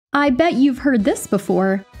I bet you've heard this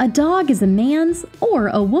before. A dog is a man's or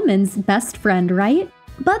a woman's best friend, right?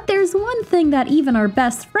 But there's one thing that even our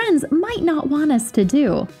best friends might not want us to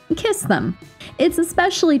do: kiss them. It's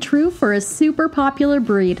especially true for a super popular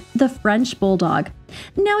breed, the French Bulldog.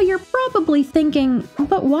 Now you're probably thinking,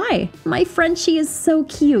 but why? My Frenchie is so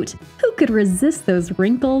cute. Who could resist those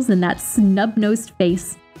wrinkles and that snub-nosed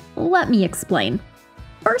face? Let me explain.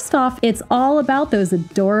 First off, it's all about those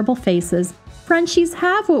adorable faces. Frenchies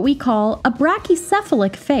have what we call a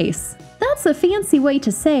brachycephalic face. That's a fancy way to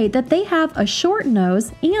say that they have a short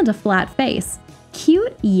nose and a flat face.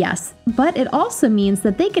 Cute, yes, but it also means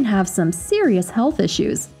that they can have some serious health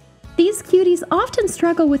issues. These cuties often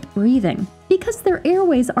struggle with breathing because their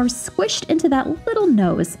airways are squished into that little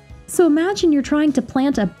nose. So imagine you're trying to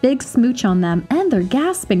plant a big smooch on them and they're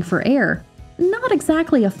gasping for air. Not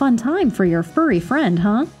exactly a fun time for your furry friend,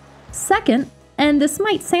 huh? Second, and this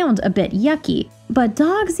might sound a bit yucky, but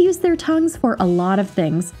dogs use their tongues for a lot of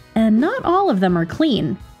things, and not all of them are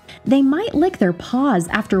clean. They might lick their paws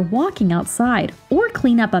after walking outside or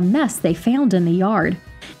clean up a mess they found in the yard.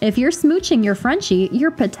 If you're smooching your Frenchie, you're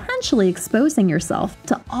potentially exposing yourself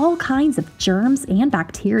to all kinds of germs and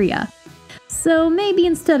bacteria. So maybe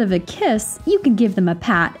instead of a kiss, you can give them a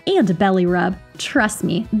pat and a belly rub. Trust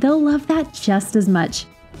me, they'll love that just as much.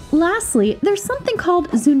 Lastly, there's something called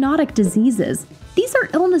zoonotic diseases. These are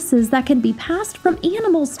illnesses that can be passed from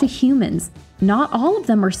animals to humans. Not all of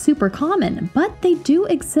them are super common, but they do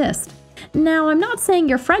exist. Now, I'm not saying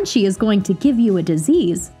your Frenchie is going to give you a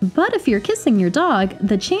disease, but if you're kissing your dog,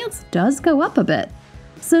 the chance does go up a bit.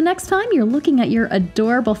 So next time you're looking at your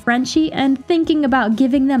adorable Frenchie and thinking about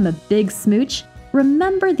giving them a big smooch,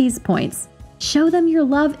 remember these points. Show them your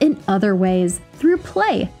love in other ways, through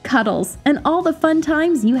play, cuddles, and all the fun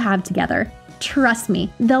times you have together. Trust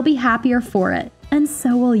me, they'll be happier for it, and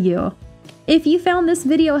so will you. If you found this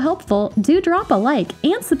video helpful, do drop a like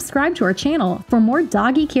and subscribe to our channel for more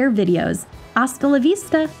doggy care videos. Hasta la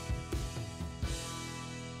vista!